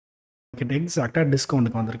எக்ஸாக்டாக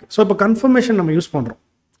டிஸ்கவுண்ட்டுக்கு வந்திருக்கு. ஸோ இப்போ கன்ஃபர்மேஷன் நம்ம யூஸ் பண்ணுறோம்,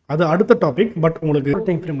 அது அடுத்த டாபிக். பட் உங்களுக்கு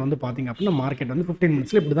டைம் ஃப்ரேம் வந்து பார்த்தீங்க அப்படின்னா மார்க்கெட் வந்து 15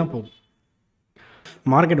 மினிட்ஸில் இப்படி தான் போகும்.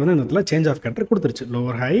 மார்க்கெட் வந்து இந்த இடத்துல சேஞ்ச் ஆஃப் கேரக்டர் கொடுத்துருச்சு,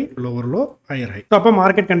 lower high, lower low, higher high. So அப்போ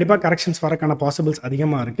மார்க்கெட் கண்டிப்பாக கரெக்ஷன்ஸ் வரக்கான பாசிபிள்ஸ்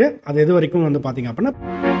அதிகமாக இருக்குது. அது எது வரைக்கும் வந்து பார்த்தீங்க அப்படின்னா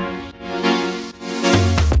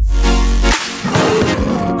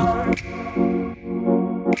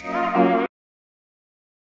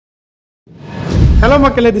ஹலோ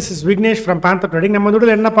மக்களே, this is Vignesh from Panther trading. நம்ம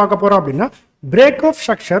இதில் என்ன பார்க்க போகிறோம் அப்படின்னா பிரேக் ஆஃப்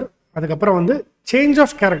ஸ்ட்ரக்சர், அதுக்கப்புறம் வந்து சேஞ்ச்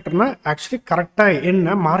ஆஃப் கேரக்டர்னா ஆக்சுவலி கரெக்டாக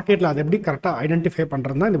என்ன மார்க்கெட்டில் அதை எப்படி கரெக்டாக ஐடென்டிஃபை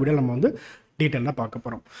பண்ணுறது தான் இந்த வீடியோ நம்ம வந்து டீட்டெயிலாக பார்க்க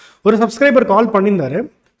போகிறோம். ஒரு சப்ஸ்கிரைபர் கால் பண்ணியிருந்தாரு.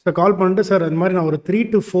 ஸோ கால் பண்ணிட்டு, சார் இந்த மாதிரி நான் ஒரு 3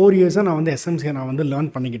 to 4 இயர்ஸாக நான் வந்து எஸ்எம்சியை நான் வந்து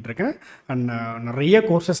லேர்ன் பண்ணிக்கிட்டு இருக்கேன் அண்ட் நிறைய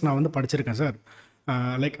கோர்சஸ் நான் வந்து படிச்சிருக்கேன் சார்.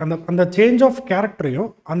 லைக் அந்த சேஞ்ச் ஆஃப்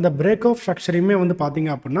கேரக்டரையும் அந்த பிரேக் ஆஃப் ஸ்ட்ரக்சரையுமே வந்து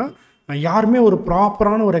பார்த்தீங்க அப்படின்னா யாருமே ஒரு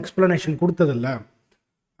ப்ராப்பரான ஒரு எக்ஸ்ப்ளனேஷன் கொடுத்ததில்ல.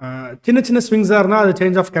 சின்ன சின்ன ஸ்விங்ஸாக இருந்தால் அது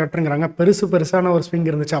சேஞ்ச் ஆஃப் கேரக்டருங்கிறாங்க, பெருசான ஒரு ஸ்விங்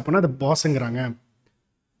இருந்துச்சு அப்படின்னா அது பாஸுங்கிறாங்க.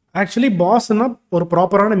 ஆக்சுவலி பாஸ்னா ஒரு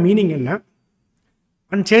ப்ராப்பரான மீனிங் என்ன,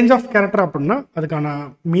 அண்ட் சேஞ்ச் ஆஃப் கேரக்டர் அப்படின்னா அதுக்கான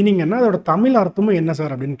மீனிங் என்ன, அதோட தமிழ் அர்த்தமும் என்ன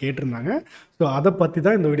சார் அப்படின்னு கேட்டிருந்தாங்க. ஸோ அதை பற்றி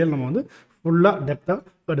தான் இந்த வீடியோவில் நம்ம வந்து ஃபுல்லாக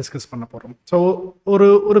டெப்த்தாக டிஸ்கஸ் பண்ண போகிறோம். ஸோ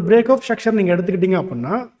ஒரு பிரேக் ஆஃப் ஸ்ட்ரக்சர் நீங்கள் எடுத்துக்கிட்டிங்க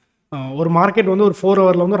அப்படின்னா ஒரு மார்க்கெட் வந்து ஒரு 4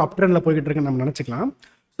 ஹவரில் வந்து ஒரு அப் ட்ரெண்டில் போய்கிட்டு இருக்குன்னு நம்ம நினச்சிக்கலாம்.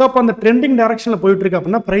 ஸோ அப்போ அந்த ட்ரெண்டிங் டைரக்ஷனில் போயிட்டு இருக்கு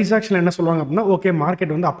அப்படின்னா ப்ரைஸ் ஆக்ஷனில் என்ன சொல்லுவாங்க அப்படின்னா, ஓகே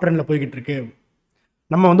மார்க்கெட் வந்து அப் ட்ரெண்டில் போய்கிட்டு இருக்கு,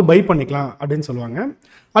 நம்ம வந்து பை பண்ணிக்கலாம் அப்படின்னு சொல்லுவாங்க.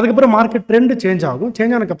 அதுக்கப்புறம் மார்க்கெட் ட்ரெண்டு சேஞ்ச் ஆகும்.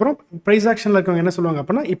 சேஞ்ச் ஆனதுக்கப்புறம் ப்ரைஸ் ஆக்ஷனில் இருக்கவங்க என்ன சொல்லுவாங்க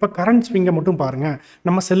அப்படின்னா, இப்போ கரண்ட் ஸ்விங்கை மட்டும் பாருங்கள்,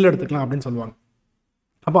 நம்ம செல் எடுத்துக்கலாம் அப்படின்னு சொல்லுவாங்க.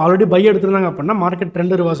 அப்போ ஆல்ரெடி பை எடுத்துருந்தாங்க அப்படின்னா மார்க்கெட்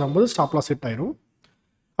ட்ரெண்டு ரிவர்ஸ் ஆகும்போது ஸ்டாப் லாஸ் ஹிட் ஆயிரும்.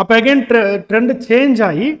 அப்போ அகைன் ட்ரெண்டு சேஞ்ச்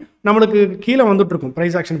ஆகி நம்மளுக்கு கீழே வந்துட்டு இருக்கும்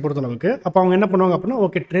ப்ரைஸ் ஆக்ஷன் பொறுத்தளவுக்கு. அப்போ அவங்க என்ன பண்ணுவாங்க அப்படின்னா,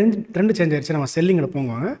 ஓகே ட்ரெண்டு சேஞ்ச் ஆயிடுச்சு, நம்ம செல்லிங்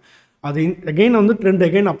எடுப்போங்க. அது அகெயின் வந்து ட்ரெண்ட்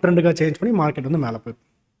அகெயின் அப் ட்ரெண்டுக்காக சேஞ்ச் பண்ணி மார்க்கெட் வந்து மேலே போயிடும்.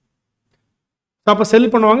 ஸோ அப்போ செல்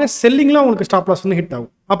பண்ணுவாங்க, செல்லிங்கில் அவங்களுக்கு ஸ்டாப் லாஸ் வந்து ஹிட் ஆகும்.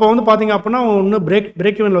 அப்போ வந்து பார்த்தீங்க அப்படின்னா அவங்க ஒன்று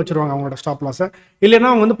பிரேக் ஈவனில் வச்சுருவாங்க அவங்களோட ஸ்டாப் லாஸை. இல்லைன்னா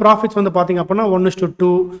அவங்க வந்து ப்ராஃபிட்ஸ் வந்து பார்த்தீங்க அப்படின்னா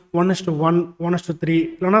 1:2, 1:1, 1:3,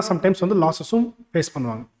 இல்லைனா சம்டைம்ஸ் வந்து லாஸஸும் ஃபேஸ்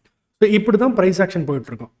பண்ணுவாங்க. ஸோ இப்படி தான் ப்ரைஸ் ஆக்ஷன்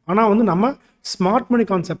போயிட்டுருக்கோம். ஆனால் வந்து நம்ம ஸ்மார்ட் மணி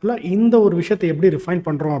கான்செப்டில் இந்த ஒரு விஷயத்தை எப்படி ரிஃபைன்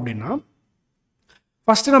பண்ணுறோம் அப்படின்னா,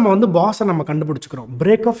 ஃபஸ்ட்டு நம்ம வந்து பாஸை நம்ம கண்டுபிடிச்சிக்கிறோம்.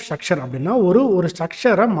 பிரேக் ஆஃப் ஸ்ட்ரக்சர் அப்படின்னா ஒரு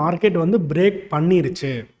ஸ்ட்ரக்சரை மார்க்கெட் வந்து பிரேக் பண்ணிருச்சு,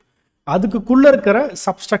 அதுக்குள்ளே இருக்கிற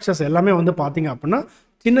சப்ஸ்ட்ரக்சர்ஸ் எல்லாமே வந்து பார்த்தீங்க அப்படின்னா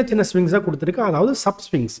சின்ன சின்ன ஸ்விங்ஸாக கொடுத்துருக்கு, அதாவது சப்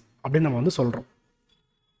ஸ்விங்ஸ் அப்படின்னு நம்ம வந்து சொல்கிறோம்.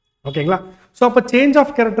 ஓகேங்களா? ஸோ அப்போ சேஞ்ச்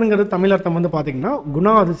ஆஃப் கேரக்டருங்கிறது தமிழ் அர்த்தம் வந்து பார்த்தீங்கன்னா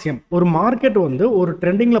குணாதிசயம். ஒரு மார்க்கெட் வந்து ஒரு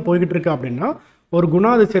ட்ரெண்டிங்கில் போய்கிட்டு இருக்கு அப்படின்னா ஒரு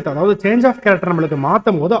குணாதிசயத்தை, அதாவது சேஞ்ச் ஆஃப் கேரக்டர் நம்மளுக்கு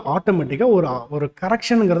மாற்றும் போது ஆட்டோமேட்டிக்காக ஒரு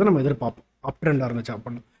கரெக்ஷனுங்கிறத நம்ம எதிர்பார்ப்போம். அப் ட்ரெண்டாக இருந்துச்சு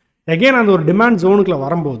அப்படின்னா எகெயின் அந்த ஒரு டிமாண்ட் ஜோனுக்குள்ளே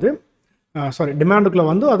வரும்போது டிமாண்டுக்குள்ளே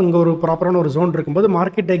வந்து அது இங்கே ஒரு ப்ராப்பரான ஒரு ஜோன் இருக்கும்போது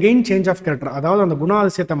market again change of character, அதாவது அந்த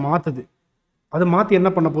குணாதிசயத்தை மாற்றுது. அது மாற்றி என்ன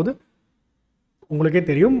பண்ண போகுது உங்களுக்கே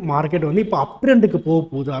தெரியும், மார்க்கெட் வந்து இப்போ அப் ட்ரெண்டுக்கு போக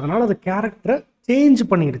போகுது, அதனால் அது கேரக்டரை சேஞ்ச்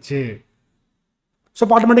பண்ணிடுச்சு.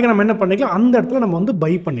 ஸோ ஆட்டோமேட்டிக்காக நம்ம என்ன பண்ணிக்கலாம், அந்த இடத்துல நம்ம வந்து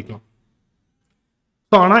பை பண்ணிக்கலாம்.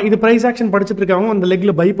 ஸோ ஆனால் இது ப்ரைஸ் ஆக்ஷன் படிச்சுட்டு இருக்கவங்க அந்த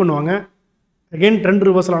லெக்கில் பை பண்ணுவாங்க, எகெயின் ட்ரெண்ட்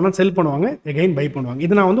ரிவர்சல் ஆனால் செல் பண்ணுவாங்க, எகெயின் பை பண்ணுவாங்க.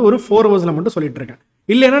 இது நான் வந்து ஒரு 4 ஹவர்ஸில் மட்டும் சொல்லிட்டு இருக்கேன்.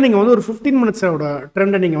 இல்லைன்னா நீங்கள் வந்து ஒரு 15 மினிட்ஸோட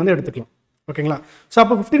ட்ரெண்டை நீங்கள் வந்து எடுத்துக்கலாம். ஓகேங்களா? ஸோ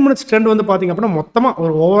அப்போ 15 மினிட்ஸ் ட்ரெண்ட் வந்து பார்த்தீங்க அப்படின்னா மொத்தமாக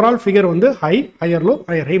ஒரு ஓவரால் ஃபிகர் வந்து higher low,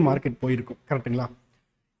 higher high market போயிருக்கும். கரெக்டுங்களா?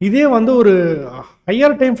 இதே வந்து ஒரு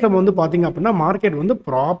ஹையர் டைம் ஃப்ரேம் வந்து பார்த்தீங்க அப்படின்னா மார்க்கெட் வந்து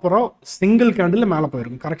ப்ராப்பராக சிங்கிள் கேண்டில் மேலே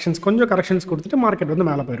போயிருக்கும். கொஞ்சம் கரெக்ஷன்ஸ் கொடுத்துட்டு மார்க்கெட் வந்து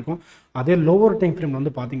மேலே போயிருக்கும். அதே லோவர் டைம் ஃப்ரேம்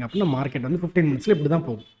வந்து பார்த்தீங்க அப்படின்னா மார்க்கெட் வந்து 15 மினிட்ஸில் இப்படி தான்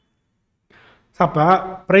போகும். ஸோ அப்போ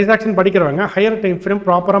ப்ரைஸ் ஆக்ஷன் படிக்கிறவங்க ஹையர் டைம் ஃப்ரேம்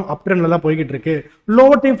ப்ராப்பராக அப் ட்ரெண்டில் தான் போய்கிட்டு இருக்கு.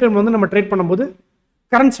 லோவர் டைம் ஃப்ரேம் வந்து நம்ம ட்ரேட் பண்ணும்போது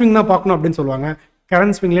கரண்ட் ஸ்விங் தான் பார்க்கணும் அப்படின்னு சொல்லுவாங்க.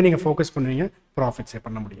 கரண்ட் ஸ்விங்லேயே நீங்கள் ஃபோக்கஸ் பண்ணுவீங்க, ப்ராஃபிட்ஸே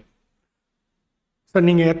பண்ண முடியும். ஸோ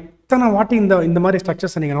நீங்கள் எத்தனை வாட்டி இந்த மாதிரி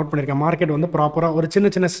ஸ்ட்ரக்சர்ஸை நீங்கள் நோட் பண்ணியிருக்கேன். மார்க்கெட் வந்து ப்ராப்பராக ஒரு சின்ன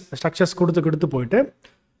சின்ன ஸ்ட்ரக்சர்ஸ் கொடுத்து போயிட்டு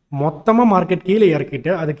மொத்தமாக மார்க்கெட் கீழே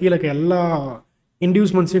இறக்கிட்டு அது கீழே எல்லா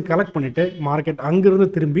இன்டியூஸ்மெண்ட்ஸையும் கலெக்ட் பண்ணிவிட்டு மார்க்கெட் அங்கேருந்து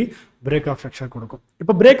திரும்பி பிரேக் ஆஃப் ஸ்ட்ரக்சர் கொடுக்கும்.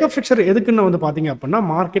 இப்போ பிரேக் ஆஃப் ஸ்ட்ரக்சர் எதுக்குன்னு வந்து பார்த்தீங்க அப்படின்னா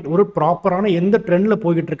மார்க்கெட் ஒரு ப்ராப்பரான எந்த ட்ரெண்டில்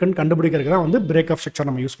போய்கிட்டு இருக்குன்னு கண்டுபிடிக்கிறதுக்கு தான் வந்து பிரேக் ஆஃப் ஸ்ட்ரக்சர்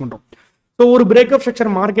நம்ம யூஸ் பண்ணுறோம். ஸோ ஒரு பிரேக் ஆஃப் ஸ்ட்ரக்சர்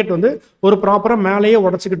மார்க்கெட் வந்து ஒரு ப்ராப்பராக மேலேயே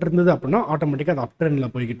உடச்சிக்கிட்டு இருந்தது அப்படின்னா ஆட்டோமேட்டிக்காக அது அப்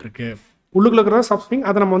ட்ரெண்டில் போய்கிட்டு இருக்கு. உள்ளுக்குள்ள இருக்கிற சப்ஸ்விங்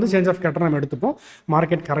அதை நம்ம வந்து சேஞ்ச் ஆஃப் கேரக்டர் நம்ம எடுத்துப்போம்.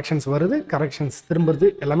 மார்க்கெட் கரெக்ஷன்ஸ் வருது, கரெக்ஷன்ஸ் திரும்புறது,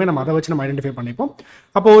 எல்லாமே நம்ம அதை வச்சு நம்ம ஐடென்டிஃபை பண்ணிப்போம்.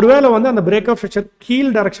 அப்போ ஒருவேளை வந்து அந்த பிரேக் ஆஃப் ஸ்ட்ரக்சர்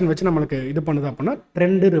கீழ் டைரக்ஷன் வச்சு நம்மளுக்கு இது பண்ணுது அப்படின்னா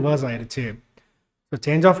ட்ரெண்டு ரிவர்ஸ் ஆயிடுச்சு. ஸோ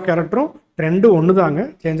சேஞ்ச் ஆஃப் கேரக்டரும் ட்ரெண்டு ஒன்று தாங்க.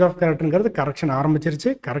 சேஞ்ச் ஆஃப் கேரக்டருங்கிறது கரெக்ஷன் ஆரம்பிச்சிருச்சு,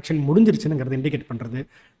 கரெக்ஷன் முடிஞ்சிருச்சுங்கிறது இண்டிகேட் பண்ணுறது.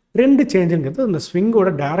 ட்ரெண்டு சேஞ்சுங்கிறது அந்த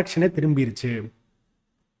ஸ்விங்கோட டைரக்ஷனே திரும்பிடுச்சு.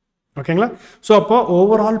 ஓகேங்களா? ஸோ அப்போ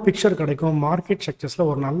ஓவரால் பிக்சர் கிடைக்கும். மார்க்கெட் ஸ்ட்ரக்சர்ஸில்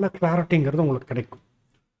ஒரு நல்ல கிளாரிட்டிங்கிறது உங்களுக்கு கிடைக்கும்.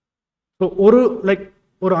 ஸோ ஒரு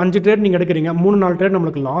 5 ட்ரேட் நீங்கள் எடுக்கிறீங்க, 3-4 ட்ரேட்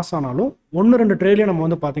நம்மளுக்கு லாஸ் ஆனாலும் 1-2 ட்ரேட்லேயே நம்ம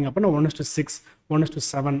வந்து பார்த்தீங்க அப்படின்னா 1:6,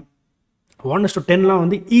 1:7, 1:10லாம்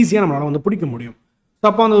வந்து ஈஸியாக நம்மளால் வந்து பிடிக்க முடியும். ஸோ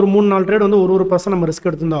அப்போ அந்த ஒரு 3-4 ட்ரேட் வந்து ஒரு பர்சன்ட் நம்ம ரிஸ்க்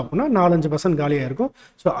எடுத்திருந்தோம் அப்படின்னா 4-5% காலியாக இருக்கும்.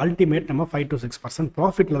 ஸோ அல்டிமேட் நம்ம 5-6%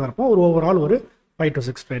 ப்ராஃபிட்டில் தான் இருப்போம் ஒரு ஓவரால் ஒரு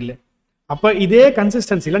 5-6 ட்ரேட்ல. அப்போ இதே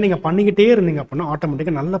கன்சிஸ்டன்சியில் நீங்கள் பண்ணிக்கிட்டே இருந்தீங்க அப்படின்னா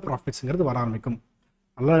ஆட்டோமேட்டிக்காக நல்ல ப்ராஃபிட்ஸுங்கிறது வர ஆரம்பிக்கும்.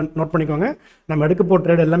 நல்லா நோட் பண்ணிக்கோங்க. நம்ம எடுக்க போகிற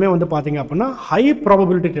ட்ரேட் எல்லாமே வந்து பார்த்தீங்க அப்படின்னா ஹை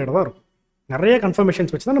ப்ராபபிலிட்டி ட்ரேட் தான் இருக்கும். நிறைய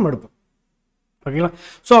கன்ஃபர்மேஷன்ஸ் வச்சு தான் நம்ம எடுப்போம். ஓகேங்களா?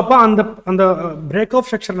 ஸோ அப்போ அந்த பிரேக் ஆஃப்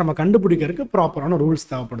ஸ்ட்ரக்சர் நம்ம கண்டுபிடிக்கிறதுக்கு ப்ராப்பரான ரூல்ஸ்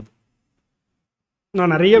தேவைப்படுது.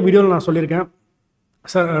 நான் நிறைய வீடியோவில் நான் சொல்லியிருக்கேன்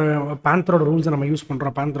சார், பேந்தரோட ரூல்ஸை நம்ம யூஸ்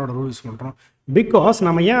பண்ணுறோம், பேந்தரோட ரூல்ஸ் யூஸ் பண்ணுறோம். பிகாஸ்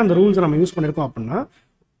நம்ம ஏன் அந்த ரூல்ஸை நம்ம யூஸ் பண்ணியிருக்கோம் அப்படின்னா,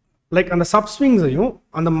 லைக் அந்த சப்ஸ்விங்ஸையும்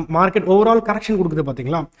அந்த மார்க்கெட் ஓவரால் கரெக்ஷன் கொடுக்குது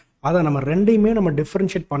பார்த்தீங்களா, அதை நம்ம ரெண்டையுமே நம்ம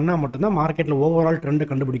டிஃப்ரென்ஷியேட் பண்ணால் மட்டும்தான் மார்க்கெட்டில் ஓவரால் ட்ரெண்டை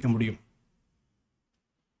கண்டுபிடிக்க முடியும்.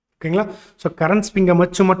 ஓகேங்களா? ஸோ கரண்ட் ஸ்விங்கை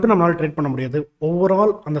மட்டும் நம்மளால் ட்ரேட் பண்ண முடியாது.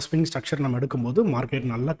 ஓவரால் அந்த ஸ்விங் ஸ்ட்ரக்சர் நம்ம எடுக்கும்போது மார்க்கெட்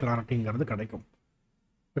நல்ல கிளாரிட்டிங்கிறது கிடைக்கும்.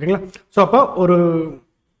 ஓகேங்களா? ஸோ அப்போ ஒரு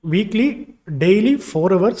weekly daily 4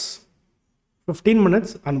 hours 15 minutes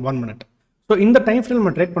and 1 minute. So இந்த டைம் ஃப்ரேம்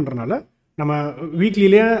நம்ம ட்ரேட் பண்ணுறதுனால நம்ம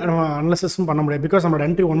வீக்லிலேயே நம்ம அனலிசிஸும் பண்ண முடியாது. பிகாஸ் நம்மளோட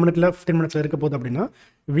என்ட்ரி 1 minute 15 minutes இருக்க போகுது அப்படின்னா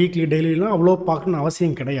வீக்லி டெய்லிலாம் அவ்வளோ பார்க்கணும்னு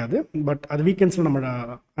அவசியம் கிடையாது. பட் அது வீக்கெண்ட்ஸில் நம்ம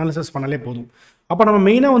அனலிசிஸ் பண்ணாலே போதும். அப்போ நம்ம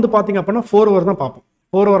மெயினாக வந்து பார்த்திங்க அப்படின்னா 4 hour தான் பார்ப்போம்.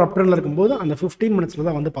 4 hour அப்ட்ரெண்டில் இருக்கும்போது அந்த 15 minutesல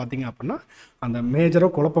தான் வந்து பார்த்தீங்க அப்படின்னா அந்த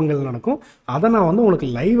மேஜராக குழப்பங்கள் நடக்கும். அதை நான் வந்து உங்களுக்கு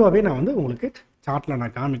லைவாகவே நான் வந்து உங்களுக்கு சார்ட்டில்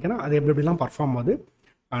நான் காமிக்கிறேன். அது எப்படிலாம் பர்ஃபார்ம் ஆகுது.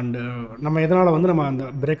 அண்டு நம்ம எதனால் வந்து நம்ம அந்த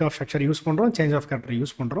பிரேக் ஆஃப் ஸ்ட்ரக்சர் யூஸ் பண்ணுறோம், சேஞ்ச் ஆஃப் கேரக்டர்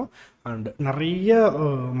யூஸ் பண்ணுறோம். அண்ட் நிறைய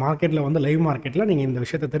மார்க்கெட்டில் வந்து லைவ் மார்க்கெட்டில் நீங்கள் இந்த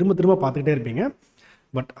விஷயத்தை திரும்ப பார்த்துக்கிட்டே இருப்பீங்க.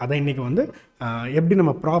 பட் அதை இன்றைக்கி வந்து எப்படி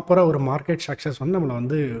நம்ம ப்ராப்பராக ஒரு மார்க்கெட் ஸ்ட்ரக்சர்ஸ் வந்து நம்மளை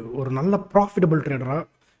வந்து ஒரு நல்ல ப்ராஃபிட்டபிள் ட்ரேடராக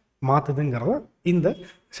மாற்றுதுங்கிறத இந்த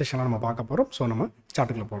செஷனில் நம்ம பார்க்க போகிறோம். ஸோ நம்ம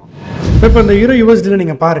சார்ட்டுக்குள்ள போகலாம். இப்போ இந்த EURUSDல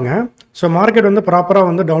நீங்கள் பாருங்கள். ஸோ மார்க்கெட் வந்து ப்ராப்பராக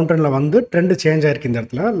வந்து டவுன் ட்ரெண்டில் வந்து ட்ரெண்டு சேஞ்ச் ஆயிருக்கு. இந்த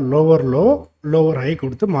இடத்துல லோவர் ஹை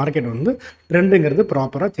கொடுத்து மார்க்கெட் வந்து ட்ரெண்டுங்கிறது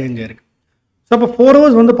ப்ராப்பராக சேஞ்ச் ஆயிருக்கு. ஸோ அப்போ 4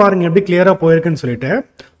 hours வந்து பாருங்கள் எப்படி கிளியராக போயிருக்குன்னு சொல்லிட்டு.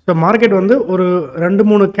 ஸோ மார்க்கெட் வந்து ஒரு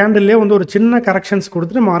 2-3 கேண்டில்லே வந்து ஒரு சின்ன கரெக்ஷன்ஸ்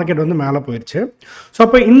கொடுத்துட்டு மார்க்கெட் வந்து மேலே போயிடுச்சு. ஸோ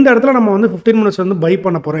அப்போ இந்த இடத்துல நம்ம வந்து 15 minutes வந்து பை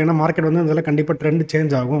பண்ண போகிறோம். ஏன்னா மார்க்கெட் வந்து இதில் கண்டிப்பாக ட்ரெண்ட்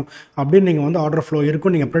சேஞ்ச் ஆகும் அப்படின்னு நீங்கள் வந்து ஆர்டர் ஃப்ளோ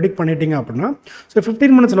இருக்கும் நீங்கள் ப்ரெடிக்ட் பண்ணிட்டீங்க அப்படின்னா ஸோ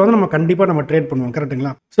 15 minutesல வந்து நம்ம கண்டிப்பாக நம்ம ட்ரேட் பண்ணுவோம்.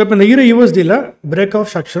 கரெக்டுங்களா? ஸோ இப்போ இந்த EURUSDல break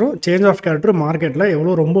of ஸ்ட்ரக்சரும் change of character மார்க்கெட்டில்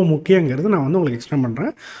எவ்வளோ ரொம்ப முக்கியங்கிறது நான் வந்து உங்களுக்கு எக்ஸ்பிளைன்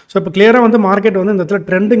பண்ணுறேன். ஸோ இப்போ கிளியராக வந்து மார்க்கெட் வந்து இந்த இடத்துல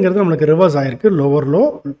ட்ரெண்டுங்கிறது நம்மளுக்கு ரிவர்ஸ் ஆயிருக்கு. லோ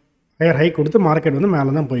ஹையர் ஹை கொடுத்து மார்க்கெட் வந்து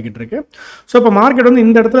மேலே தான் போய்கிட்டு இருக்கு. ஸோ இப்போ மார்க்கெட் வந்து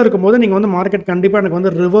இந்த இடத்துல இருக்கும்போது நீங்கள் வந்து மார்க்கெட் கண்டிப்பாக எனக்கு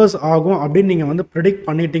வந்து ரிவர்ஸ் ஆகும் அப்படின்னு நீங்கள் வந்து ப்ரெடிக்ட்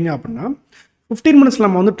பண்ணிட்டீங்க அப்படின்னா 15 minutes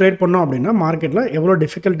நம்ம வந்து ட்ரேட் பண்ணோம் அப்படின்னா மார்க்கெட்டில் எவ்வளோ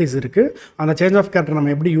டிஃபிகல்ட்டிஸ் இருக்குது, அந்த சேஞ்ச் ஆஃப் கேரக்டர்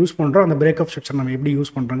நம்ம எப்படி யூஸ் பண்ணுறோம், அந்த பிரேக் ஆஃப் ஸ்ட்ரக்சர் நம்ம எப்படி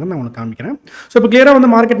யூஸ் பண்ணுறோங்கன்னு நான் உங்களுக்கு காமிக்கிறேன். ஸோ இப்போ கிளியராக வந்து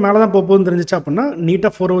மார்க்கெட் மேலே தான் போகுதுன்னு தெரிஞ்சிச்சு அப்படின்னா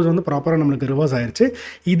நீட்டாக 4 hours வந்து ப்ராப்பராக நம்மளுக்கு ரிவர்ஸ் ஆயிடுச்சு.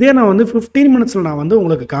 இதே நான் வந்து 15 minutesல நான் வந்து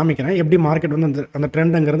உங்களுக்கு காமிக்கிறேன் எப்படி மார்க்கெட் வந்து அந்த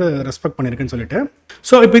ட்ரெண்டுங்கிறது ரெஸ்பெக்ட் பண்ணியிருக்குன்னு சொல்லிட்டு.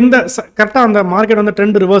 ஸோ இப்போ இந்த கரெக்டாக அந்த மார்க்கெட் வந்து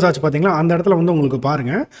ட்ரெண்ட் ரிவர்ஸ் ஆச்சு பார்த்தீங்களா, அந்த இடத்துல வந்து உங்களுக்கு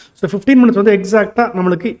பாருங்கள். ஸோ 15 minutes வந்து எக்ஸாக்டாக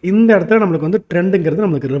நம்மளுக்கு இந்த இடத்துல நம்மளுக்கு வந்து ட்ரெண்டுங்கிறது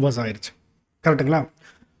நம்மளுக்கு ரிவர்ஸ் ஆயிடுச்சு. கரெக்டுங்களா?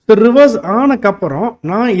 ஸோ ரிவர்ஸ் ஆனக்கப்புறம்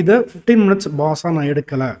நான் இதை 15 minutes பாஸாக நான்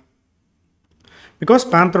எடுக்கலை. பிகாஸ்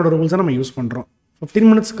பேந்தரோட ரூல்ஸை நம்ம யூஸ் பண்ணுறோம். 15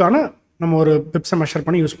 minutesக்கான நம்ம ஒரு பிப்ஸை மெஷர்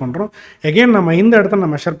பண்ணி யூஸ் பண்ணுறோம். எகெயின் நம்ம இந்த இடத்துல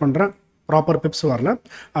நான் மெஷர் பண்ணுறேன், ப்ராப்பர் பிப்ஸ் வரல,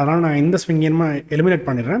 அதனால் நான் இந்த ஸ்விங்கை எலிமினேட்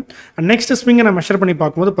பண்ணிடுறேன். நெக்ஸ்ட் ஸ்விங்கை நான் மெஷர் பண்ணி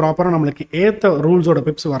பார்க்கும்போது ப்ராப்பராக நம்மளுக்கு ஏற்ற ரூல்ஸோட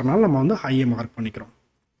பிப்ஸ் வரனால நம்ம வந்து ஹையை மார்க் பண்ணிக்கிறோம்.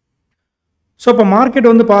 ஸோ இப்போ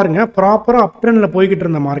மார்க்கெட் வந்து பாருங்கள் ப்ராப்பராக அப் ட்ரெண்டில் போய்கிட்டு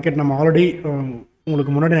இருந்த மார்க்கெட் நம்ம ஆல்ரெடி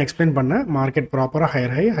உங்களுக்கு முன்னாடி நான் எக்ஸ்பிளைன் பண்ணேன். மார்க்கெட் ப்ராப்பராக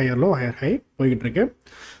higher high higher low higher high போய்கிட்டு இருக்கு.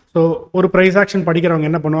 ஸோ ஒரு ப்ரைஸ் ஆக்ஷன் படிக்கிறவங்க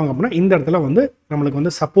என்ன பண்ணுவாங்க அப்படின்னா இந்த இடத்துல வந்து நம்மளுக்கு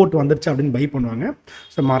வந்து சப்போர்ட் வந்துருச்சு அப்படின்னு பை பண்ணுவாங்க.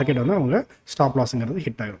 ஸோ மார்க்கெட் வந்து அவங்க ஸ்டாப் லாஸுங்கிறது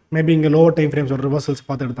ஹிட் ஆகிடும். மேபி இங்கே லோவர் டைம் ஃப்ரேம்ஸோட ரிவர்சல்ஸ்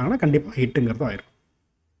பார்த்து எடுத்தாங்கன்னா கண்டிப்பாக ஹிட்டுங்கிறது ஆயிரும்.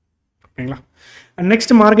 ஓகேங்களா?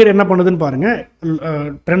 நெக்ஸ்ட் மார்க்கெட் என்ன பண்ணுதுன்னு பாருங்கள்.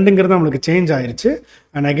 ட்ரெண்டுங்கிறது நம்மளுக்கு சேஞ்ச் ஆயிடுச்சு.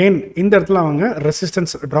 அண்ட் அகெயின் இந்த இடத்துல அவங்க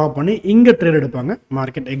ரெசிஸ்டன்ஸ் ட்ரா பண்ணி இங்கே ட்ரேட் எடுப்பாங்க.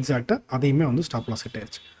 மார்க்கெட் எக்ஸாக்டாக அதையுமே வந்து ஸ்டாப் லாஸ் ஹிட்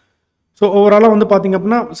ஆயிடுச்சு. ஸோ ஓவராலாக வந்து பார்த்திங்க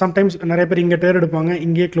அப்படின்னா சம்டைம்ஸ் நிறைய பேர் இங்கே ட்ரேட் எடுப்பாங்க,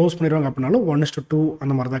 இங்கேயே க்ளோஸ் பண்ணிடுவாங்க அப்படின்னாலும் 1:2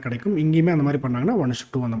 அந்த மாதிரி தான் கிடைக்கும். இங்கேயுமே அந்த மாதிரி பண்ணாங்கன்னா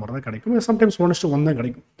 1:2 அந்த மாதிரி தான் கிடைக்கும். சம்டைம்ஸ் 1:1 தான்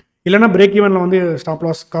கிடைக்கும். இல்லைனா பிரேக் ஈவனில் வந்து ஸ்டாப்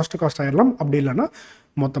லாஸ் காஸ்ட் ஆயிடலாம். அப்படி இல்லைனா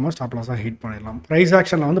மொத்தமாக ஸ்டாப் லாஸாக ஹிட் பண்ணிடலாம். ப்ரைஸ்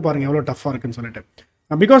ஆக்ஷனில் வந்து பாருங்கள் எவ்வளோ டஃப்பாக இருக்குன்னு சொல்லிட்டு.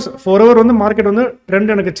 பிகாஸ் 4 hour வந்து மார்க்கெட் வந்து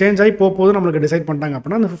ட்ரெண்ட் எனக்கு சேஞ்ச் ஆகி போகுது நம்மளுக்கு டிசைட் பண்ணிட்டாங்க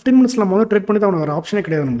அப்படின்னா அந்த 15 minutes நம்ம வந்து ட்ரேட் பண்ணி தான் ஒரு ஆப்ஷனே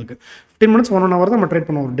கிடையாது நம்மளுக்கு. 15 minutes 1 hour தான் நம்ம ட்ரேட்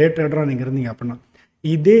பண்ணுவோம். ஒரு டே ட்ரேடராக நீங்கள் இருந்தீங்க அப்படின்னா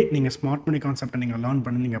இதே நீங்கள் ஸ்மார்ட் மணி கான்செப்டை நீங்கள் லேர்ன்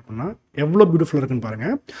பண்ணிங்க அப்படின்னா எவ்வளோ பியூட்டிஃபுல்லாக இருக்குன்னு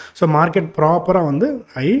பாருங்கள். ஸோ மார்க்கெட் ப்ராப்பராக வந்து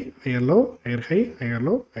higher low higher high higher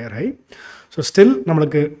low higher high. So still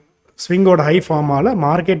நம்மளுக்கு ஸ்விங்கோட ஹை ஃபார்மால்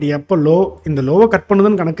மார்க்கெட் எப்போ இந்த லோவை கட்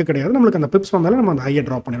பண்ணுதுன்னு கணக்கு கிடையாது. நம்மளுக்கு அந்த பிப்ஸ் வந்தாலும் நம்ம அந்த ஹையை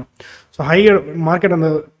ட்ராப் பண்ணிடும். ஸோ ஹையர் மார்க்கெட்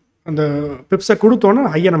அந்த பிப்ஸை கொடுத்தோன்னே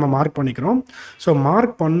ஹையை நம்ம மார்க் பண்ணிக்கிறோம். ஸோ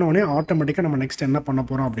மார்க் பண்ணோடனே ஆட்டோமேட்டிக்காக நம்ம நெக்ஸ்ட் என்ன பண்ண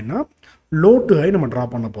போகிறோம் அப்படின்னா லோ டு ஹை நம்ம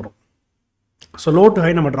ட்ராப் பண்ண போகிறோம். ஸோ லோ டு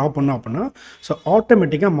ஹை நம்ம ட்ராப் பண்ணோம் அப்படின்னா ஸோ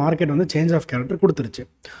ஆட்டோமேட்டிக்காக மார்க்கெட் வந்து சேஞ்ச் ஆஃப் கேரக்டர் கொடுத்துருச்சு.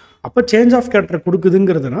 அப்போ சேஞ்ச் ஆஃப் கேரக்டர்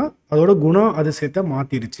கொடுக்குதுங்கிறதுனா அதோட குணம் அதிசயத்தை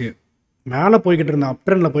மாற்றிருச்சு. மேலே போய்கிட்டு இருந்த அப்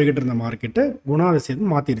ட்ரெண்டில் போய்கிட்டு இருந்த மார்க்கெட்டு குணாதிசயத்தை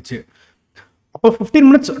மாற்றிருச்சு. அப்போ 15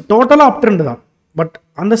 மினிட்ஸ் டோட்டலாக அப் ட்ரெண்டு தான். பட்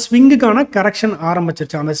அந்த ஸ்விங்குக்கான கரெக்ஷன்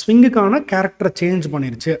ஆரம்பிச்சிருச்சு, அந்த ஸ்விங்குக்கான கேரக்டரை சேஞ்ச்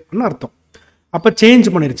பண்ணிருச்சுன்னு அர்த்தம். அப்போ சேஞ்ச்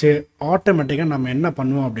பண்ணிருச்சு, ஆட்டோமேட்டிக்காக நம்ம என்ன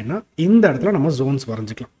பண்ணுவோம் அப்படின்னா இந்த இடத்துல நம்ம ஜோன்ஸ்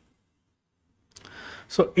வரைஞ்சிக்கலாம்.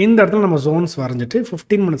 ஸோ இந்த இடத்துல நம்ம ஜோன்ஸ் வரைஞ்சிட்டு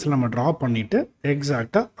 15 மினிட்ஸில் நம்ம ட்ரா பண்ணிவிட்டு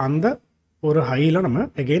எக்ஸாக்டாக அந்த ஒரு ஹையில் நம்ம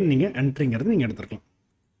எகெயின் நீங்கள் என்ட்ரிங்கிறது நீங்கள் எடுத்துருக்கலாம்.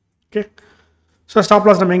 ஓகே, ஸோ ஸ்டாப்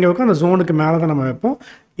லாஸ் நம்ம எங்கே வைப்போம், அந்த ஜோனுக்கு மேலே தான் நம்ம வைப்போம்.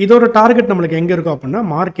 இதோட டார்கெட் நம்மளுக்கு எங்கே இருக்கும் அப்படின்னா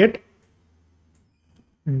மார்க்கெட்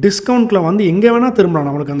டிஸ்கவுண்ட்டில் வந்து எங்கே வேணால் திரும்பலாம்,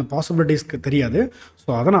 நம்மளுக்கு அந்த பாசிபிலிட்டிஸ்க்கு தெரியாது. ஸோ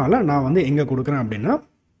அதனால் நான் வந்து எங்கே கொடுக்குறேன் அப்படின்னா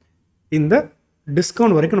இந்த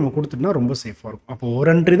டிஸ்கவுண்ட் வரைக்கும் நம்ம கொடுத்துட்டோம்னா ரொம்ப சேஃபாக இருக்கும். அப்போ ஒரு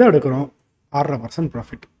என்ட்ரி தான் எடுக்கிறோம், 6.5%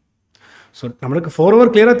 ப்ராஃபிட். ஸோ நம்மளுக்கு 4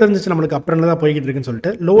 ஹவர் கிளியராக தெரிஞ்சிச்சு நம்மளுக்கு அப் ட்ரெண்டில் தான் போய்கிட்டு இருக்குன்னு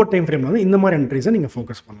சொல்லிட்டு லோவர் டைம் ஃப்ரேமில் வந்து இந்த மாதிரி என்ட்ரிஸை நீங்கள்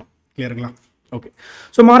ஃபோக்கஸ் பண்ணலாம். கிளியருங்களா? ஓகே,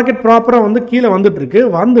 ஸோ மார்க்கெட் ப்ராப்பராக வந்து கீழே வந்துட்டு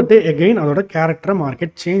வந்துட்டு எகெயின் அதோட கேரக்டரை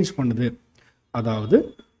மார்க்கெட் சேஞ்ச் பண்ணுது. அதாவது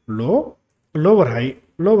லோவர் ஹை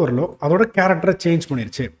லோவர் லோ அதோட கேரக்டரை சேஞ்ச்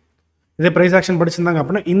பண்ணிருச்சு. இதே ப்ரைஸ் ஆக்ஷன் படிச்சிருந்தாங்க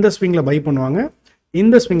அப்படின்னா இந்த ஸ்விங்கில் பை பண்ணுவாங்க,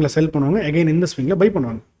 இந்த ஸ்விங்கில் செல் பண்ணுவாங்க, எகெயின் இந்த ஸ்விங்கில் பை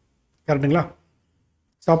பண்ணுவாங்க. கரெக்டுங்களா?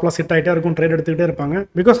 ஸ்டாப் லாஸ் ஹிட் ஆகிட்டே இருக்கும், ட்ரேட் எடுத்துக்கிட்டே இருப்பாங்க.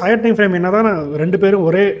 பிகாஸ் ஹையர் டைம் ஃப்ரேம் என்ன தான் 2 பேரும்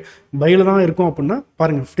ஒரே பையில் தான் இருக்கும் அப்படின்னா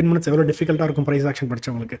பாருங்கள் 15 மினிட்ஸ் எவ்வளோ டிஃபிகல்ட்டாக இருக்கும் ப்ரைஸ் ஆக்ஷன்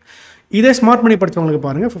படித்தவங்களுக்கு. இதே ஸ்மார்ட் மணி படித்தவங்களுக்கு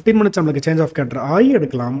பாருங்கள் 15 மினிட்ஸ் நம்மளுக்கு சேஞ்ச் ஆஃப் கேரக்டர் ஆகி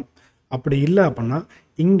எடுக்கலாம். அப்படி இல்லை அப்படின்னா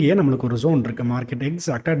இங்கேயே நம்மளுக்கு ஒரு ஜோன் இருக்குது, மார்க்கெட்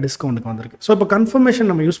எக்ஸாக்டாக டிஸ்கவுண்ட்டுக்கு வந்திருக்கு. ஸோ இப்போ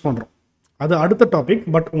கன்ஃபர்மேஷன் நம்ம யூஸ் பண்ணுறோம், அது அடுத்த டாபிக்.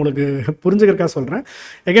 பட் உங்களுக்கு புரிஞ்சுக்கிறக்கா சொல்கிறேன்.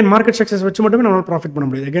 எகைன் மார்க்கெட் ஸ்ட்ரக்சர்ஸ் வச்சு மட்டுமே நம்மளால் ப்ராஃபிட் பண்ண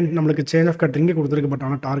முடியாது. எகைன் நம்மளுக்கு சேஞ்ச் ஆஃப் கட் இங்கே கொடுத்துருக்கு, பட்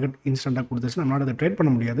ஆனால் டார்கெட் இன்ஸ்டண்ட்டாக கொடுத்துச்சு, நம்மளால் அதை ட்ரேட்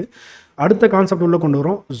பண்ண முடியாது. அடுத்த கான்செப்ட் உள்ளே கொண்டு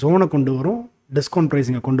வரும், ஜோனை கொண்டு வரும், டிஸ்கவுண்ட்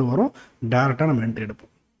ப்ரைஸிங்கை கொண்டு வரும், டேரெக்டாக நம்ம என்ட்ரி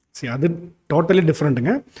எடுப்போம். சரி, அது டோட்டலி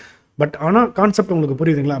டிஃப்ரெண்ட்டுங்க. பட் ஆனால் கான்செப்ட் உங்களுக்கு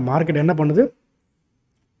புரியுதுங்களா? மார்க்கெட் என்ன பண்ணுது,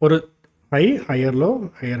 ஒரு high higher low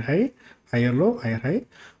higher high higher low higher high.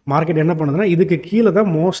 Market என்ன பண்ணுதுன்னா இதுக்கு கீழே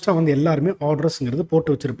தான் மோஸ்ட்டாக வந்து எல்லாருமே ஆர்டர்ஸுங்கிறது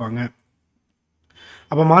போட்டு வச்சுருப்பாங்க.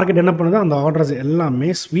 அப்போ மார்க்கெட் என்ன பண்ணுது, அந்த ஆர்டர்ஸ் எல்லாமே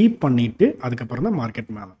ஸ்வீப் பண்ணிவிட்டு அதுக்கப்புறம் தான் மார்க்கெட்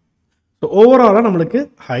மேலே. ஸோ ஓவராலாக நம்மளுக்கு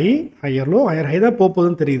ஹையர் லோ ஹையர் ஹை தான்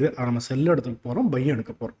போகுதுன்னு தெரியுது. அதை நம்ம செல்லு எடுத்துக்க போகிறோம், பையும்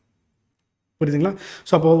எடுக்க போகிறோம். புரியுதுங்களா?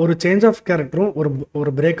 ஸோ அப்போ ஒரு சேஞ்ச் ஆஃப் கேரக்டரும்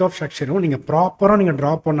ஒரு பிரேக் ஆஃப் ஸ்ட்ரக்சரும் நீங்கள் ப்ராப்பராக நீங்கள்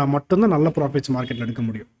ட்ராப் பண்ணால் மட்டும்தான் நல்ல ப்ராஃபிட்ஸ் மார்க்கெட்டில் எடுக்க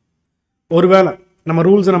முடியும். ஒருவேளை நம்ம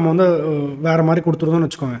ரூல்ஸை நம்ம வந்து வேறு மாதிரி கொடுத்துருந்தோம்னு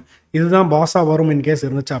வச்சுக்கோங்க, இதுதான் பாஸாக வரும் இன் கேஸ்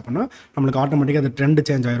இருந்துச்சு அப்படின்னா நம்மளுக்கு ஆட்டோமேட்டிக்காக அது ட்ரெண்டு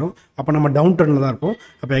சேஞ்ச் ஆயிரும். அப்போ நம்ம டவுன் ட்ரெண்டில் தான் இருப்போம்.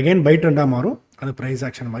 அப்போ எகைன் பை ட்ரெண்டாக மாறும், அது ப்ரைஸ்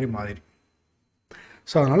ஆக்ஷன் மாதிரி மாறிடும்.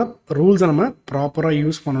 ஸோ அதனால் ரூல்ஸை நம்ம ப்ராப்பராக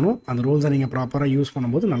யூஸ் பண்ணணும். அந்த ரூல்ஸை நீங்கள் ப்ராப்பராக யூஸ்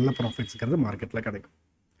பண்ணும்போது நல்ல ப்ராஃபிட்ஸ்ங்கிறது மார்க்கெட்டில் கிடைக்கும்.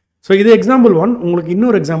 ஸோ இது எக்ஸாம்பிள் 1. உங்களுக்கு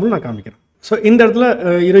இன்னொரு எக்ஸாம்பிள் நான் காமிக்கிறேன். ஸோ இந்த இடத்துல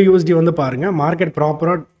USD வந்து பாருங்கள், மார்க்கெட்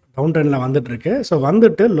ப்ராப்பராக டவுன் ட்ரெண்டில் வந்துட்டுருக்கு. ஸோ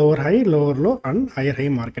வந்துட்டு lower high lower low and higher high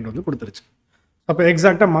market வந்து கொடுத்துருச்சு. அப்போ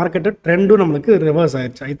எக்ஸாக்டாக மார்க்கெட்டு ட்ரெண்டும் நம்மளுக்கு ரிவர்ஸ்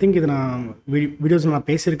ஆயிடுச்சு. ஐ திங்க் இது நான் வீடியோஸில் நான்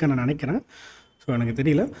பேசியிருக்கேன்னு நான் நினைக்கிறேன். ஸோ எனக்கு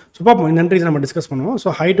தெரியல. ஸோ பார்ப்போம், இந்த என்ட்ரிஸ் நம்ம டிஸ்கஸ் பண்ணுவோம். ஸோ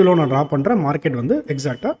ஹை டு லோ நான் ட்ரா பண்ணுறேன். மார்க்கெட் வந்து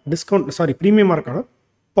எக்ஸாக்டாக ப்ரீமியம் மார்க்கெட்டோட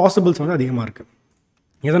பாசிபிள்ஸ் வந்து அதிகமாக இருக்குது.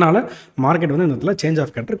 இதனால் மார்க்கெட் வந்து இந்த இடத்துல சேஞ்ச்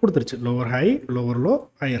ஆஃப் கேரக்டர் கொடுத்துருச்சு, lower high lower low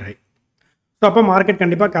higher high. So அப்போ மார்க்கெட்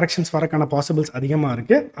கண்டிப்பாக கரெக்ஷன்ஸ் வரக்கான பாசிபிள்ஸ் அதிகமாக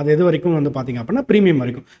இருக்குது. அது எது வரைக்கும் வந்து பார்த்திங்க அப்படின்னா ப்ரீமியம்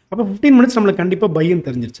வரைக்கும். அப்போ 15 மினிட்ஸ் நம்மளுக்கு கண்டிப்பாக பைன்னு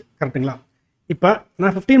தெரிஞ்சிருச்சு. கரெக்டுங்களா? இப்போ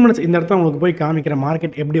நான் 15 மினிட்ஸ் இந்த இடத்துல உங்களுக்கு போய் காமிக்கிற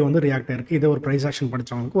மார்க்கெட் எப்படி வந்து ரியாக்ட் ஆயிருக்கு. இது ஒரு ப்ரைஸ் ஆக்ஷன்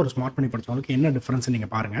படித்தவங்களுக்கு ஒரு ஸ்மார்ட் மணி படித்தவங்களுக்கு என்ன டிஃபரன்ஸ்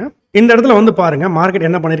நீங்கள் பாருங்கள். இந்த இடத்துல வந்து பாருங்கள் மார்க்கெட்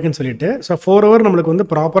என்ன பண்ணியிருக்குன்னு சொல்லிட்டு. ஸோ 4 ஹவர் நம்மளுக்கு வந்து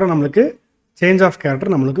ப்ராப்பராக நம்மளுக்கு சேஞ்ச் ஆஃப்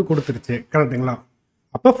கேரக்டர் நம்மளுக்கு கொடுத்துருச்சு. கரெக்டுங்களா?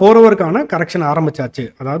 அப்போ 4 ஹவருக்கான கரெக்ஷன் ஆரம்பிச்சாச்சு.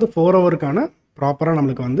 அதாவது 4 ஹவருக்கான ப்ராப்பராக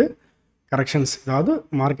நம்மளுக்கு வந்து கரெக்ஷன்ஸ், அதாவது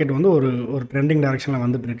மார்க்கெட் வந்து ஒரு ட்ரெண்டிங் டைரக்ஷனில்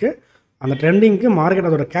வந்துட்டு இருக்கு. அந்த ட்ரெண்டிங்க்கு மார்க்கெட்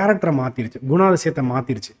அதோட கேரக்டரை மாற்றிருச்சு, குணாதிசயத்தை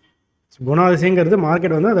மாற்றிருச்சு. குணாதிசயங்கிறது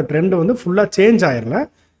மார்க்கெட் வந்து அந்த ட்ரெண்டு வந்து ஃபுல்லாக சேஞ்ச் ஆயிடல,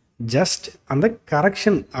 ஜஸ்ட் அந்த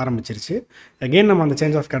கரெக்ஷன் ஆரம்பிச்சிருச்சு. அகெயின் நம்ம அந்த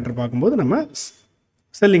சேஞ்ச் ஆஃப் கேரக்டர் பார்க்கும்போது நம்ம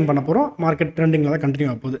செல்லிங் பண்ண போகிறோம். மார்க்கெட் ட்ரெண்டிங்கில் தான் கண்டினியூ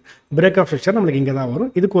ஆக போகுது. பிரேக் ஆஃப் ஸ்ட்ரக்சர் நம்மளுக்கு இங்கே தான்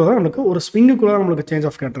வரும். இதுக்குள்ள தான் நம்மளுக்கு ஒரு ஸ்விங்குக்குள்ள தான் நம்மளுக்கு சேஞ்ச்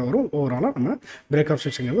ஆஃப் கேரக்டர் வரும். ஓவராலாக நம்ம பிரேக் ஆஃப்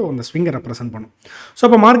ஸ்ட்ரக்சருங்கிறது அந்த ஸ்விங்கை ரெப்ரசென்ட் பண்ணும். ஸோ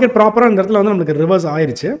அப்போ மார்க்கெட் ப்ராப்பராக இந்த இடத்துல வந்து நம்மளுக்கு ரிவர்ஸ்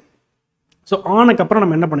ஆயிடுச்சு. ஸோ ஆனதுக்கப்புறம்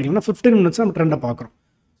நம்ம என்ன பண்ணிக்கலாம்னா 15 மினிட்ஸ் நம்ம ட்ரெண்டை பார்க்குறோம்.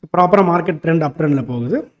 ஸோ ப்ராப்பராக மார்க்கெட் ட்ரெண்ட் அப் ட்ரெண்டில்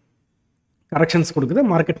போகுது, கரெக்ஷன்ஸ் கொடுக்குது,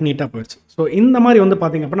 மார்க்கெட் நீட்டாக போயிடுச்சு. ஸோ இந்த மாதிரி வந்து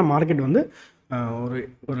பார்த்திங்க அப்படின்னா மார்க்கெட் வந்து ஒரு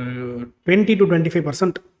 20 to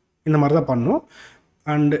 25% இந்த மாதிரி தான் பண்ணும்.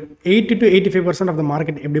 And 80 to 85% of the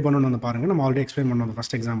market எப்படி பண்ணணும்னு வந்து பாருங்கள். நம்ம ஆல்ரெடி எக்ஸ்பிளைன் பண்ணோம்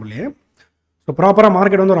ஃபஸ்ட் எக்ஸாம்பிள்லேயே. ஸோ ப்ராப்பராக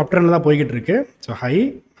மார்க்கெட் வந்து ஒரு அப் ட்ரெண்டில் தான் போய்கிட்டு இருக்கு. So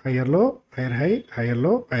higher low higher high higher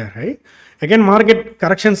low higher high. Again market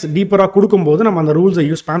corrections டீப்பராக கொடுக்கும்போது நம்ம அந்த ரூல்ஸை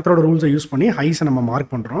பேந்தரோட ரூல்ஸை யூஸ் பண்ணி ஹைஸை நம்ம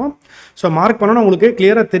மார்க் பண்ணுறோம். ஸோ மார்க் பண்ணோன்னா உங்களுக்கு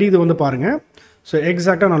கிளியராக தெரியுது வந்து பாருங்கள். ஸோ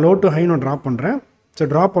எக்ஸாக்டாக நான் லோ டு ஹை நான் ட்ராப் பண்ணுறேன். ஸோ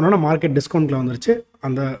ட்ராப் பண்ணோன்னா மார்க்கெட் டிஸ்கவுண்ட்டில் வந்துருச்சு.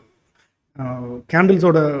 அந்த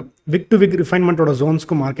கேண்டில்ஸோட விக் டு விக் ரிஃபைன்மெண்ட்டோட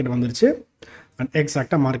ஜோன்ஸ்க்கும் மார்க்கெட் வந்துருச்சு அண்ட்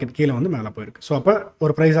எக்ஸாக்டாக மார்க்கெட் கீழே வந்து மேலே போயிருக்கு. ஸோ அப்போ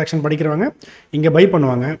ஒரு ப்ரைஸ் ஆக்ஷன் படிக்கிறவங்க இங்கே பை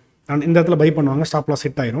பண்ணுவாங்க அண்ட் இந்த இடத்துல பை பண்ணுவாங்க, ஸ்டாப் லாஸ்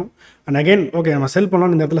ஹிட் ஆயிரும் அண்ட் அகைன் ஓகே நம்ம செல்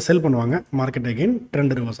பண்ணலாம், இந்த இடத்துல செல் பண்ணுவாங்க, மார்க்கெட் அகைன்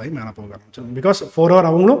ட்ரெண்ட் ரிவர்ஸ் ஆகி மேலே போக ஆரம்பிச்சிடும். பிகாஸ் 4 hour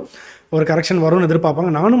அவங்களும் ஒரு கரெக்ஷன் வரும்னு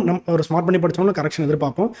எதிர்பார்ப்பாங்க, நானும் ஒரு ஸ்மார்ட் பண்ணி படித்தவங்களும் கரெக்ஷன்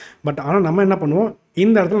எதிர்பார்ப்போம். பட் ஆனால் நம்ம என்ன பண்ணுவோம்,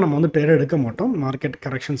 இந்த இடத்துல நம்ம வந்து ட்ரேட் எடுக்க மாட்டோம். மார்க்கெட்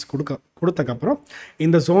கரெக்ஷன்ஸ் கொடுத்தக்கப்புறம்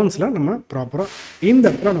இந்த ஜோன்ஸில் நம்ம ப்ராப்பராக இந்த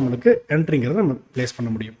இடத்துல நம்மளுக்கு என்ட்ரிங்கிறத நம்ம ப்ளேஸ்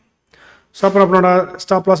பண்ண முடியும். ஸோ அப்புறம் நம்மளோட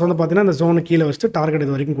ஸ்டாப் லாஸ் வந்து பார்த்தீங்கன்னா இந்த ஜோனு கீழே வச்சுட்டு டார்கெட்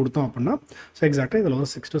இது வரைக்கும் கொடுத்தோம் அப்படின்னா ஸோ எக்ஸாக்டாக இதில் ஒரு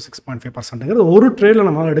 6 to 6.5% ஒரு ட்ரேடில்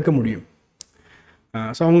நம்மளால் எடுக்க முடியும்.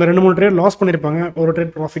 ஸோ அவங்க 2-3 ட்ரேட் லாஸ் பண்ணியிருப்பாங்க, ஒரு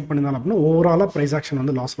ட்ரேட் ப்ராஃபிட் பண்ணியிருந்தாலும் அப்படின்னா ஓவராலாக ப்ரைஸ் ஆக்ஷன்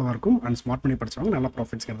வந்து லாஸில் தான் இருக்கும் அண்ட் ஸ்மார்ட் பண்ணி படித்தவங்க நல்லா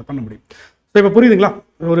ப்ராஃபிட்ஸ் எடுத்து பண்ண முடியும். ஸோ இப்போ புரியுதுங்களா,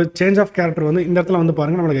 ஒரு சேஞ்ச் ஆஃப் கேரக்டர் வந்து இந்த இடத்துல வந்து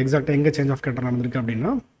பாருங்கள் நம்மளுக்கு எக்ஸாக்டாக எங்கே சேஞ்ச் ஆஃப் கேரக்டர் நடந்திருக்கு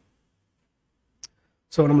அப்படின்னா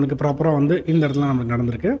ஸோ நம்மளுக்கு ப்ராப்பராக வந்து இந்த இடத்துல நம்மளுக்கு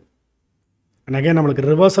நடந்திருக்கு அண்ட் அகைன்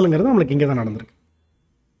நம்மளுக்கு ரிவர்சலுங்கிறது நம்மளுக்கு இங்கே தான் நடந்திருக்கு.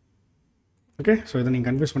 ஓகே, ஸோ இதை நீங்கள்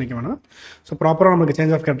கன்ஃபியூஸ் பண்ணிக்க வேணாம். ஸோ ப்ராப்பராக நம்மளுக்கு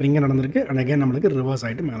சேஞ்ச் ஆஃப் கேரக்டர் இங்கே நடந்திருக்கு அண்ட் அகைன் நம்மளுக்கு ரிவர்ஸ்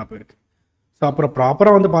ஆகிட்டு மேலே போயிருக்கு. ஸோ அப்புறம்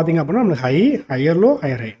ப்ராப்பராக வந்து பார்த்திங்க அப்படின்னா நம்மளுக்கு ஹையர் லோ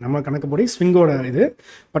ஹையர் ஹை நம்ம கணக்குப்படி ஸ்விங்கோட இது.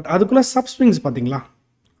 பட் அதுக்குள்ளே சப் ஸ்விங்ஸ் பார்த்தீங்களா,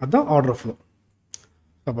 அதுதான் ஆர்டர் ஃப்ளோ.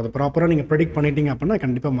 ஸோ அப்போ அது ப்ராப்பராக நீங்கள் ப்ரெடிக்ட் பண்ணிட்டீங்க அப்படின்னா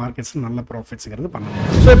கண்டிப்பாக மார்க்கெட்ஸ் நல்ல ப்ராஃபிட்ஸுங்கிறது பண்ணணும்.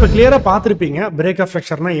 ஸோ இப்போ கிளியராக பார்த்துருப்பீங்க பிரேக் ஆஃப்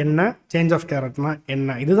ஸ்ட்ரக்சர்னா என்ன, சேஞ்ச் ஆஃப் கேரக்டர்னா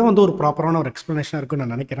என்ன, இதுதான் வந்து ஒரு ப்ராப்பரான ஒரு எக்ஸ்ப்ளனேஷனாக இருக்குன்னு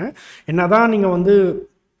நான் நினைக்கிறேன். என்ன தான் நீங்கள் வந்து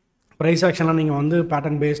ப்ரைஸ் ஆக்ஷன்லாம் நீங்கள் வந்து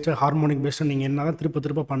பேட்டர்ன் பேஸ்டு ஹார்மோனிக் பேஸ்டு நீங்கள் என்ன தான்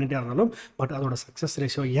திருப்ப பண்ணிகிட்டே இருந்தாலும் பட் அதோட சக்ஸஸ்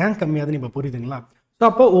ரேஷியோ ஏன் கம்மியாதுன்னு இப்போ புரியுதுங்களா. ஸோ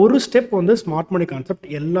அப்போ ஒரு ஸ்டெப் வந்து ஸ்மார்ட் மணி கான்செப்ட்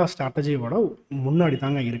எல்லா ஸ்ட்ராட்டஜியோட முன்னாடி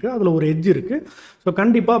தாங்க இருக்குது, அதில் ஒரு எட்ஜ் இருக்குது. ஸோ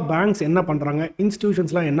கண்டிப்பாக பேங்க்ஸ் என்ன பண்ணுறாங்க,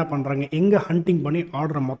 இன்ஸ்டிடியூஷன்ஸ்லாம் என்ன பண்ணுறாங்க, எங்கே ஹண்டிங் பண்ணி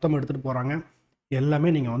ஆர்டரை மொத்தமாக எடுத்துகிட்டு போகிறாங்க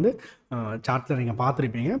எல்லாமே நீங்கள் வந்து சார்ட்டில் நீங்கள்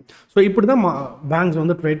பார்த்துருப்பீங்க. ஸோ இப்படி தான் பேங்க்ஸ்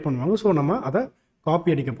வந்து ட்ரேட் பண்ணுவாங்க. ஸோ நம்ம அதை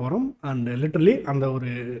காப்பி அடிக்க போகிறோம் அண்ட் லிட்டரலி அந்த ஒரு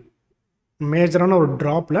மேஜரான ஒரு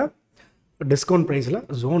ட்ராப்பில் டிஸ்கவுண்ட் ப்ரைஸில்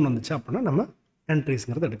ஜோன் வந்துச்சு அப்படின்னா நம்ம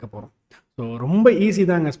என்ட்ரிஸ்ங்கிறது எடுக்க போகிறோம். ஸோ ரொம்ப ஈஸி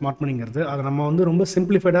தாங்க ஸ்மார்ட் மணிங்கிறது, அதை நம்ம வந்து ரொம்ப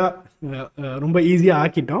சிம்பிளிஃபைடாக ரொம்ப ஈஸியாக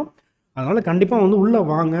ஆக்கிட்டோம். அதனால் கண்டிப்பாக வந்து உள்ளே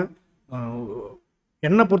வாங்க.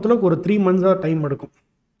 என்னை பொறுத்தளவுக்கு ஒரு 3 months டைம் எடுக்கும்.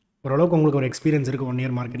 ஓரளவுக்கு உங்களுக்கு ஒரு எக்ஸ்பீரியன்ஸ் இருக்குது, 1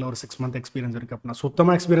 year மார்க்கெட்டில் ஒரு 6 month எக்ஸ்பீரியன்ஸ் இருக்குது அப்படின்னா,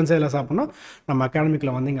 சுத்தமாக எக்ஸ்பீரியன்ஸே இல்லை சாப்பிட்னா நம்ம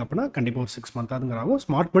அகாடமிக்கில் வந்தீங்க அப்படின்னா கண்டிப்பாக ஒரு 6 month ஆகும்.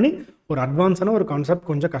 ஸ்மார்ட் மணி ஒரு அட்வான்ஸான ஒரு கான்செப்ட்,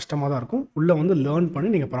 கொஞ்சம் கஷ்டமாக தான் இருக்கும். உள்ளே வந்து லேர்ன்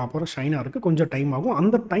பண்ணி நீங்கள் ப்ராப்பராக ஷைனாக இருக்குது, கொஞ்சம் டைம் ஆகும்.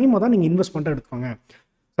 அந்த டைமை தான் நீங்கள் இன்வெஸ்ட்மெண்ட்டாக எடுத்துக்கோங்க.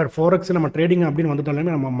 சார் ஃபோரெக்ஸ் நம்ம ட்ரேடிங் அப்படின்னு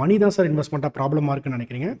வந்துட்டாலுமே நம்ம மணி தான் சார் இன்வெஸ்ட்மெண்ட்டாக ப்ராப்ளமாக இருக்குன்னு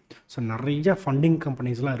நினைக்கிறீங்க. ஸோ நிறைய ஃபண்டிங்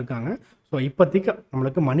கம்பெனிஸ்லாம் இருக்காங்க. ஸோ இப்போதைக்கு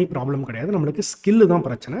நம்மளுக்கு மணி ப்ராப்ளம் கிடையாது, நம்மளுக்கு ஸ்கில்லு தான்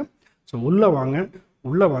பிரச்சனை. ஸோ உள்ளே வாங்க,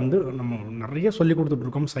 உள்ளே வந்து நம்ம நிறைய சொல்லி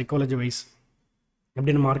கொடுத்துட்ருக்கோம் சைக்காலஜி வைஸ்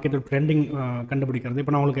எப்படின்னு மார்க்கெட்டில் ட்ரெண்டிங் கண்டுபிடிக்கிறது.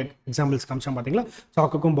 இப்போ நான் உங்களுக்கு எக்ஸாம்பிள்ஸ் காமிச்சேன் பார்த்தீங்களா,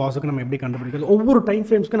 ஸ்டாக்குக்கும் பாஸுக்கும் நம்ம எப்படி கண்டுபிடிக்கிறது, ஒவ்வொரு டைம்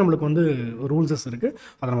ஃப்ரேம்ஸ்க்கு நம்மளுக்கு வந்து ரூல்ஸஸ் இருக்குது,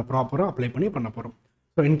 அதை நம்ம ப்ராப்பராக அப்ளை பண்ணி பண்ண போகிறோம்.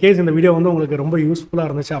 ஸோ இன்கேஸ் இந்த வீடியோ வந்து உங்களுக்கு ரொம்ப யூஸ்ஃபுல்லாக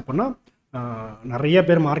இருந்துச்சு அப்படின்னா நிறைய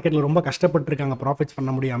பேர் மார்க்கெட்டில் ரொம்ப கஷ்டப்பட்டுருக்காங்க ப்ராஃபிட்ஸ்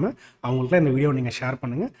பண்ண முடியாமல், அவங்களுக்குலாம் இந்த வீடியோ நீங்கள் ஷேர்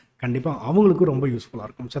பண்ணுங்கள், கண்டிப்பாக அவங்களுக்கும் ரொம்ப யூஸ்ஃபுல்லாக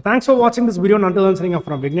இருக்கும். ஸோ தேங்க்ஸ் ஃபார் வாட்சிங் திஸ் வீடியோ. நன்றி தான் சரிங்க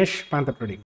ஃப்ரம் விக்னேஷ், பேந்தர் ட்ரேடிங்.